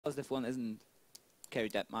positive one isn't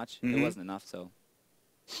carried that much. It wasn't enough, so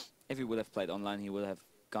if he would have played online, he would have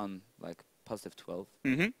gone like positive 12.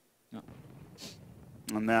 Yeah.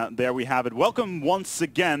 And there we have it. Welcome once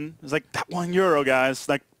again. It's like that €1, guys.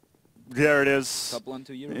 Like, there it is. Top 1,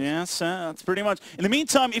 €2. Yes, that's pretty much. In the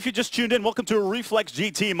meantime, if you just tuned in, welcome to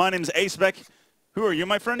ReflexGT. My name is Acebeck. Who are you,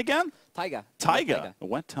 my friend, again? Tiger. Tiger. A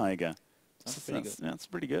wet tiger. That's pretty good. That's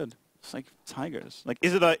pretty good. It's like tigers. Like,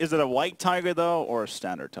 is it a white tiger though, or a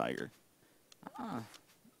standard tiger?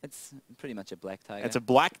 It's pretty much a black tiger. It's a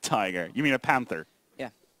black tiger. You mean a panther? Yeah.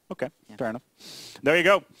 Okay, fair enough. There you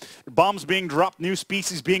go. Bombs being dropped, new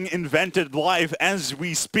species being invented live as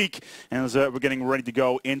we speak. And we're getting ready to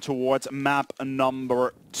go in towards map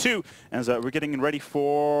number 2. And we're getting ready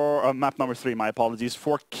for map number 3, my apologies,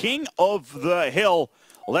 for King of the Hill.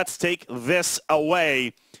 Let's take this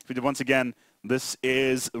away. Once again, this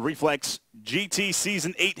is ReflexGT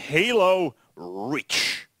Season 8 Halo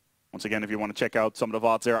Reach. Once again, if you want to check out some of the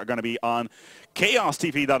VODs, there are going to be on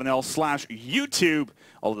chaostv.nl/YouTube.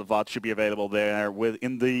 All of the VODs should be available there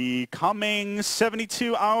within the coming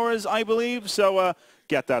 72 hours, I believe. So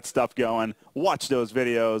get that stuff going. Watch those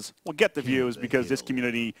videos. We'll get the views because this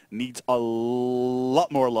community needs a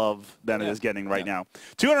lot more love than it is getting right now.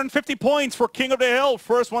 250 points for King of the Hill.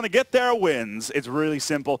 First one to get there wins. It's really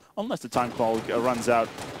simple, unless the time clock runs out.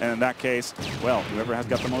 And in that case, well, whoever has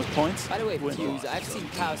got the most points. By the way, views, I've seen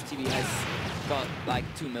Chaos TV has got like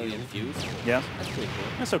 2 million views. Yeah? That's pretty cool.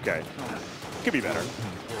 That's okay. Could be better.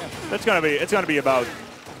 It's gonna be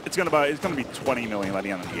 20 million by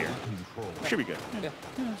the end of the year. Should be good. Yeah,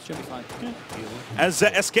 should be fine. Yeah. As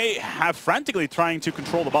SK have frantically trying to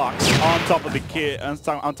control the box on top of the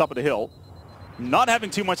hill, not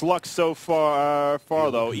having too much luck so far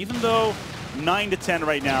though. Even though 9-10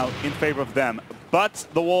 right now in favor of them, but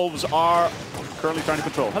the Wolves are currently trying to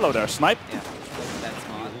control. Hello there, Snipe. Yeah, that's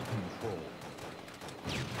smart.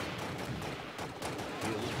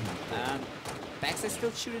 Max is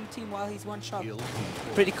still shooting the team while he's one shot.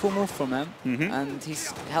 Pretty cool move from him. And he's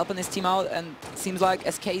helping his team out, and seems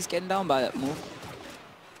like SK is getting down by that move.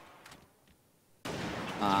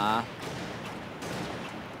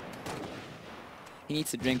 He needs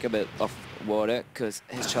to drink a bit of water because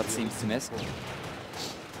his shot seems to miss.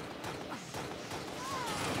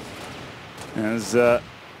 As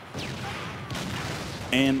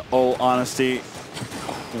in all honesty,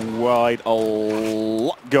 quite a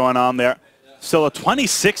lot going on there. Still a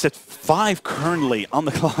 26-5 currently on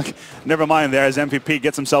the clock. Never mind there as MVP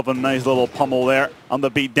gets himself a nice little pummel there on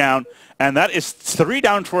the beat down. And that is 3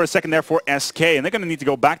 down for a second there for SK. And they're going to need to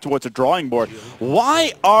go back towards the drawing board.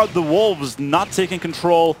 Why are the Wolves not taking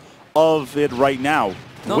control of it right now?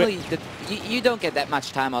 Normally, you don't get that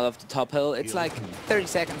much time out of the top hill. It's like 30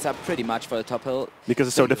 seconds are pretty much for the top hill. Because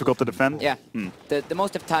it's so difficult to defend? Yeah. The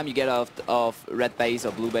most of the time you get out of red base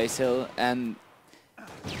or blue base hill. And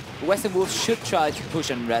westernWolves should try to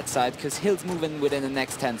push on red side because hill's moving within the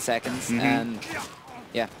next 10 seconds. And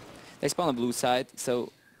yeah, they spawn on blue side.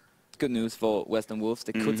 So good news for westernWolves.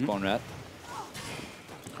 They could spawn red.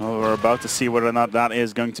 Well, we're about to see whether or not that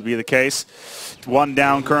is going to be the case. 1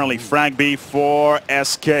 down currently, frag B for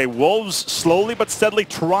SK. Wolves slowly but steadily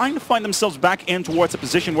trying to find themselves back in towards a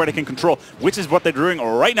position where they can control, which is what they're doing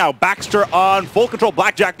right now. Baxter on full control,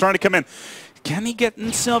 Blackjack trying to come in. Can he get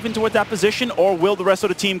himself into that position, or will the rest of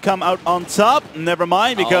the team come out on top? Never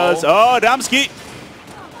mind, because, Damski.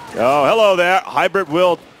 Oh, hello there. Hybrid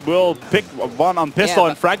will pick one on pistol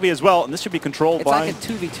and frag B as well, and this should be controlled by... It's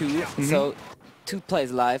like a 2v2, so 2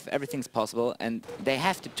 players alive, everything's possible, and they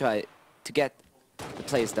have to try to get the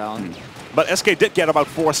players down. But SK did get about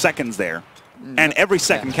 4 seconds there, and every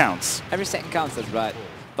second counts. Every second counts, that's right.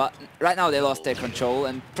 But right now they lost their control,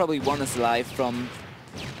 and probably one is alive from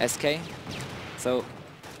SK. So,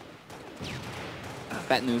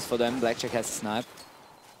 bad news for them. Blackjack has a snipe.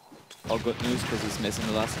 Or good news because he's missing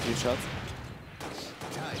the last 2 shots.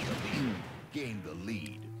 Gain the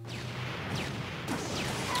lead.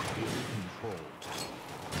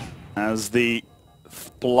 As the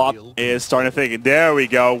plot is starting to think, there we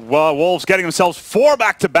go. Well, Wolves getting themselves 4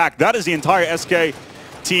 back-to-back. That is the entire SK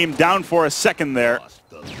team down for a second there.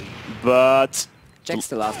 But Jack's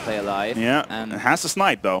the last player alive. Yeah, and has to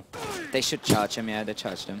snipe though. They should charge him, yeah, they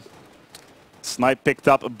charged him. Snipe picked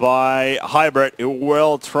up by Hybrid. It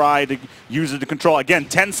will try to use it to control. Again,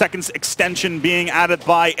 10 seconds extension being added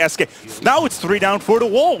by SK. Now it's 3 down for the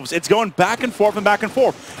Wolves. It's going back and forth and back and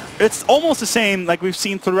forth. It's almost the same like we've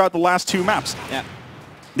seen throughout the last 2 maps. Yeah.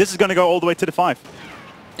 This is going to go all the way to the 5.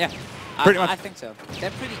 Yeah, pretty much. I think so.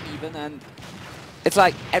 They're pretty even, and it's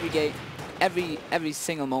like every game, every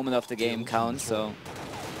single moment of the game counts, so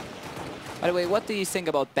By the way, what do you think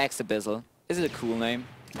about Baxter Bizzle? Is it a cool name?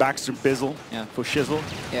 Baxter Bizzle. Yeah. For shizzle.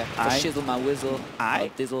 Yeah. For shizzle my whizzle.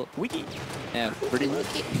 Dizzle. Wiki. Yeah. Pretty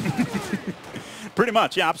wiki. Pretty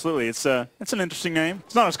much, yeah, absolutely. It's an interesting name.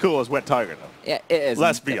 It's not as cool as Wet Tiger though. Yeah, it is.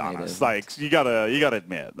 Let's be honest. Like you gotta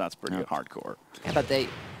admit that's pretty hardcore. Yeah, but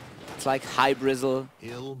it's like High Brizzle,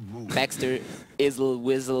 Baxter, Izzle,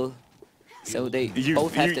 Whizzle. So they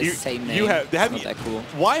both have the same name. It's not that cool.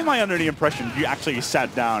 Why am I under the impression you actually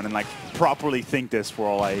sat down and like properly think this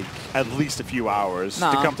for like at least a few hours to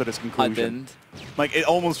come to this conclusion? I didn't. Like it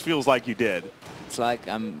almost feels like you did. It's like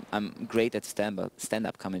I'm great at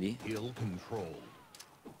stand-up comedy. You don't think so.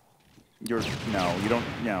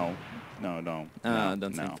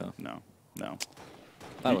 No.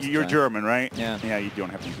 You're German, right? Yeah. Yeah, you don't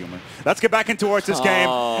have any humor. Let's get back in towards this game.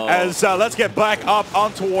 As let's get back up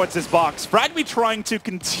on towards this box. Fragby trying to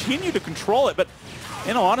continue to control it, but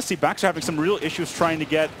in all honesty, Baxter having some real issues trying to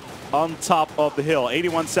get on top of the hill.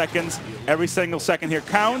 81 seconds. Every single second here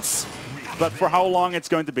counts, but for how long it's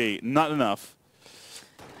going to be, not enough.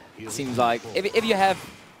 Seems like if you have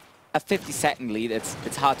a 50-second lead,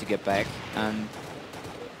 it's hard to get back, and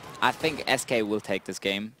I think SK will take this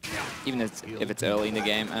game, even if it's early in the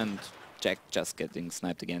game, and Jack just getting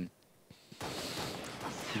sniped again.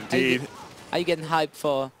 Indeed. Are you getting hyped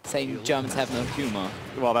for saying Germans have no humor?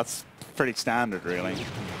 Well, that's pretty standard, really.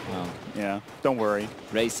 Well, yeah, don't worry.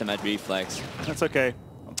 Race them at Reflex. That's okay.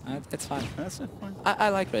 It's fine. That's fine. I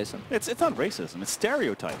like racing. It's not racism. It's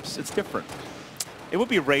stereotypes. It's different. It would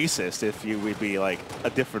be racist if you would be like a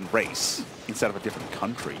different race instead of a different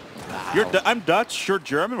country. Wow. I'm Dutch, you're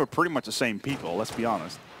German, we're pretty much the same people, let's be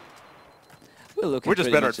honest. We're just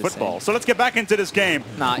better at football. So let's get back into this game.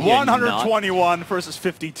 121 versus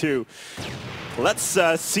 52. Let's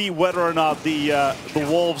see whether or not the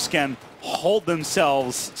Wolves can hold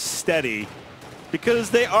themselves steady,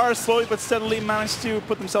 because they are slowly but steadily managed to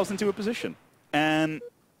put themselves into a position. And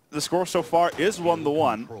the score so far is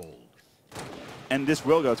 1-1. And this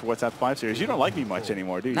will go towards that 5 series. You don't like me much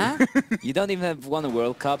anymore, do you? Nah, you don't even have won a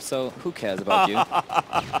World Cup, so who cares about you?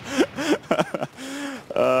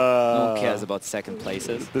 No one cares about second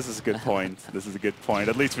places. This is a good point. This is a good point.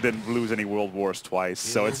 At least we didn't lose any World Wars twice,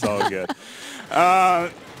 so it's all good.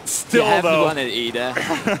 Still, you haven't though, won it either.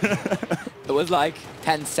 It was like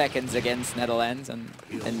 10 seconds against Netherlands, and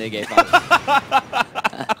then they gave up.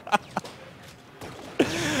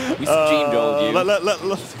 We streamed all you.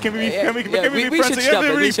 Can we be friends? We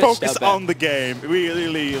really focus on the game.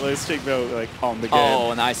 Really, let's take note, like, on the game.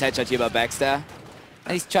 Oh, nice headshot here by Baxter.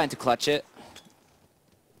 And he's trying to clutch it.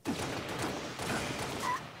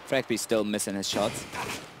 Fragby's still missing his shots.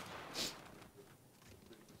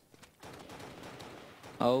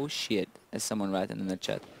 Oh shit, there's someone writing in the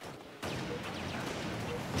chat.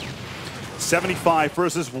 75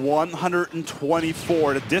 versus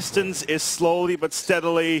 124. The distance is slowly but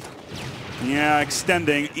steadily,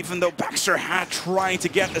 extending. Even though Baxter had trying to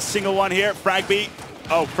get a single one here. Fragby.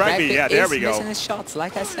 Oh, Fragby, yeah, there we go. He's missing his shots,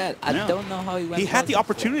 like I said. I don't know how he went. He had the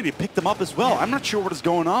opportunity to pick them up as well. I'm not sure what is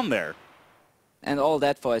going on there. And all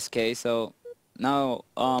that for SK, so now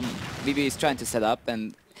BB is trying to set up,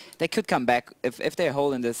 and they could come back if they're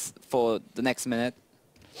holding this for the next minute.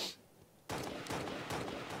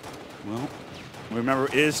 Well, remember,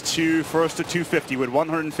 it is first to 250 with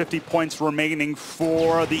 150 points remaining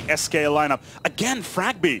for the SK lineup. Again,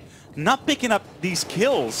 Fragby not picking up these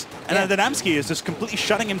kills, and Adamski is just completely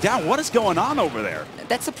shutting him down. What is going on over there?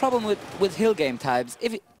 That's the problem with hill game types.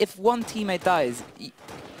 If one teammate dies,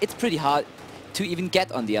 it's pretty hard to even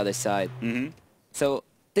get on the other side. So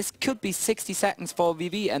this could be 60 seconds for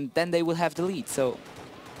VV, and then they will have the lead. So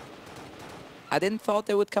I didn't thought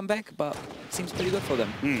they would come back, but it seems pretty good for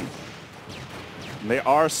them. They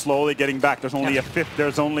are slowly getting back. There's only a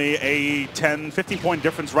 15 point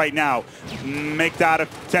difference right now. Make that a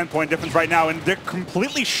 10 point difference right now, and they're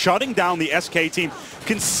completely shutting down the SK team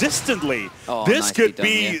consistently. Oh, this could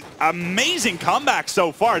be amazing comeback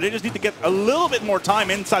so far. They just need to get a little bit more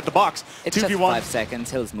time inside the box. It's just 5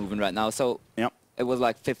 seconds. Hill's moving right now, so it was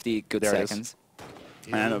like 50 good seconds.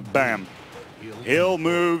 And bam. Hill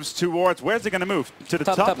moves towards, where's he going to move? To the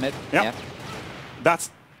top? Top mid. Yeah.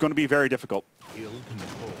 That's going to be very difficult.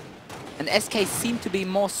 And SK seem to be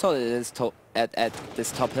more solid at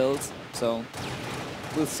this top hills, so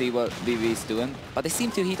we'll see what VV is doing. But they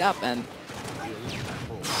seem to heat up, and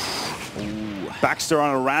Baxter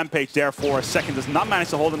on a rampage there for a second, does not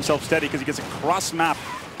manage to hold himself steady because he gets a cross-map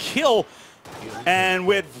kill. And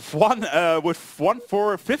with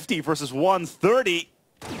 150 versus 130,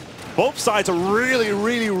 both sides are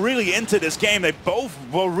really into this game. They both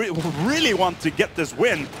will really want to get this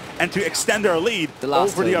win. and to extend their lead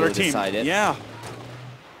over the other team. Yeah.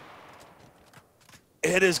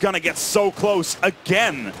 It is going to get so close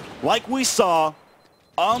again, like we saw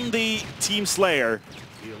on the Team Slayer.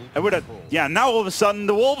 Yeah, now all of a sudden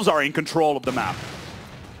the Wolves are in control of the map.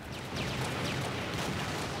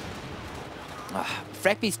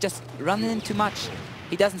 Fragby's just running in too much.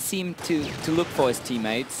 He doesn't seem to look for his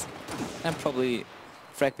teammates. And probably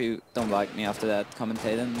Fragby don't like me after that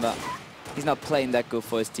commentating, but he's not playing that good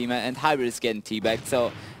for his teammate, and Hybrid is getting teabagged,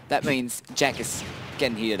 so that means Jack is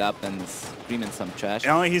getting heated up and screaming some trash.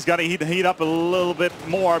 Only he's got to heat up a little bit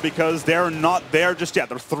more because they're not there just yet.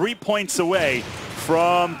 They're 3 points away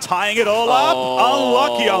from tying it all up.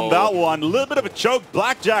 Unlucky on that one. A little bit of a choke.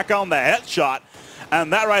 Blackjack on the headshot.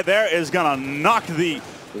 And that right there is going to knock the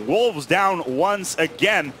Wolves down once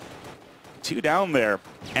again. 2 down there.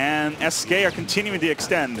 And SK are continuing to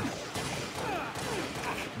extend.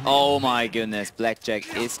 Oh my goodness,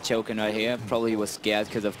 Blackjack is choking right here. Probably was scared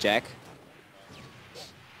because of Jack.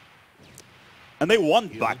 And they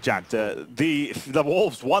want Blackjack to, the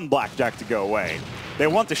Wolves want Blackjack to go away. They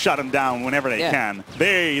want to shut him down whenever they can.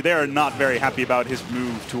 They're not very happy about his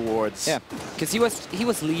move towards. Yeah, because he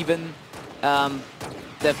was leaving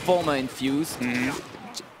the former Infuse,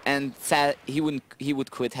 and said he would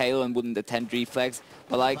quit Halo and wouldn't attend Reflex.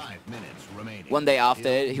 But like 1 day after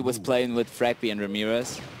it, he was playing with Fragby and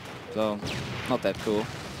Ramirez, so not that cool.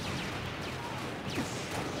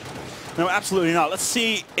 No, absolutely not. Let's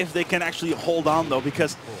see if they can actually hold on, though,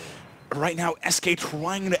 because right now SK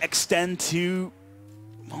trying to extend to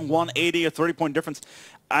 180, a 30-point difference.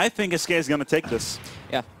 I think SK is going to take this.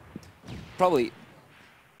 Yeah, probably.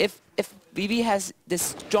 If VV has this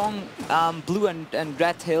strong blue and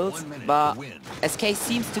red hills, but SK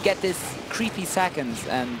seems to get this creepy seconds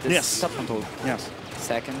and this stop control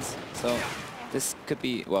seconds. So this could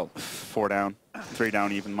be, well, 4 down, 3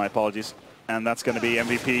 down even, my apologies. And that's going to be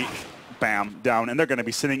MVP. Bam, down, and they're going to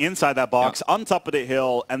be sitting inside that box on top of the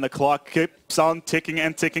hill, and the clock keeps on ticking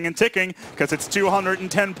and ticking and ticking because it's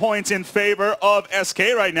 210 points in favor of SK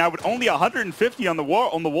right now, with only 150 on the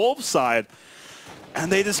Wolves side,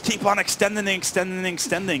 and they just keep on extending.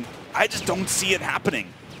 I just don't see it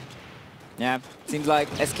happening. Yeah, seems like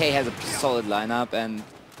SK has a solid lineup, and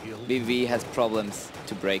VV has problems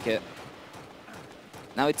to break it.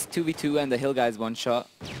 Now it's 2v2, and the hill guy's 1 shot,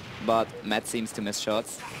 but Matt seems to miss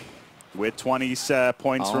shots. With 20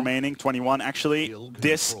 points remaining, 21 actually.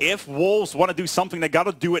 This, if Wolves want to do something, they got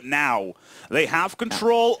to do it now. They have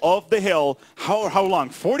control of the hill. How long?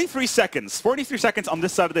 43 seconds. 43 seconds on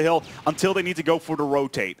this side of the hill until they need to go for the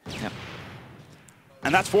rotate. Yep.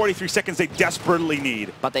 And that's 43 seconds they desperately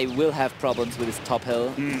need. But they will have problems with this top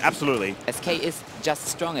hill. Absolutely. SK is just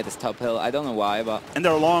strong at this top hill. I don't know why, but... And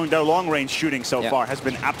their long-range shooting so far has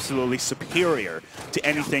been absolutely superior to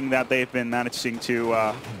anything that they've been managing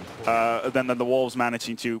to... than the Wolves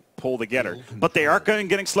managing to pull together. But they are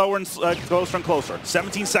getting slower and closer and closer.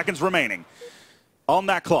 17 seconds remaining on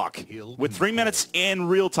that clock with 3 minutes in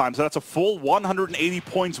real time. So that's a full 180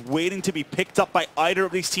 points waiting to be picked up by either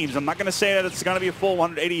of these teams. I'm not going to say that it's going to be a full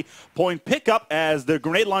 180-point pickup as the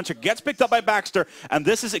grenade launcher gets picked up by Baxter, and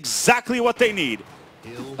this is exactly what they need.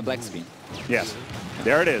 A black screen. Yes,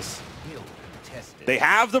 there it is. They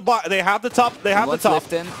have the top. They have the top.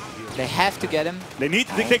 They have to get him. They need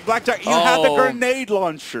to take Blackjack. You had the grenade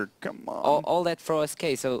launcher. Come on. All that for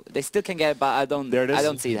SK, so they still can get it, but I don't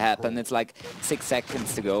see it happen. It's like 6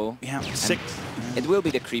 seconds to go. Yeah, 6. It will be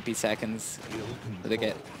the creepy seconds that they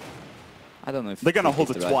get. I don't know if they're gonna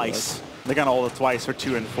hold it twice. They're gonna hold it twice for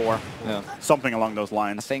 2 and 4. Yeah. Something along those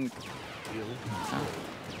lines. I think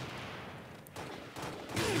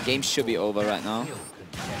the game should be over right now.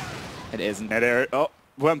 It isn't. Oh,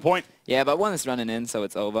 1 point. Yeah, but 1 is running in, so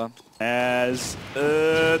it's over. As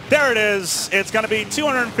there it is. It's going to be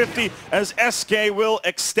 250 as SK will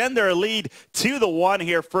extend their lead to the 1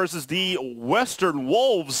 here versus the Western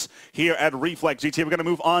Wolves here at ReflexGT. We're going to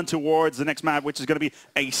move on towards the next map, which is going to be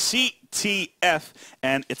a CTF,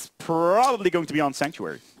 and it's probably going to be on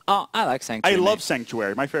Sanctuary. Oh, I like Sanctuary. I love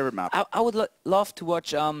Sanctuary, my favorite map. I would love to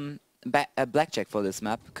watch Blackjack for this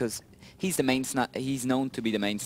map because he's known to be the main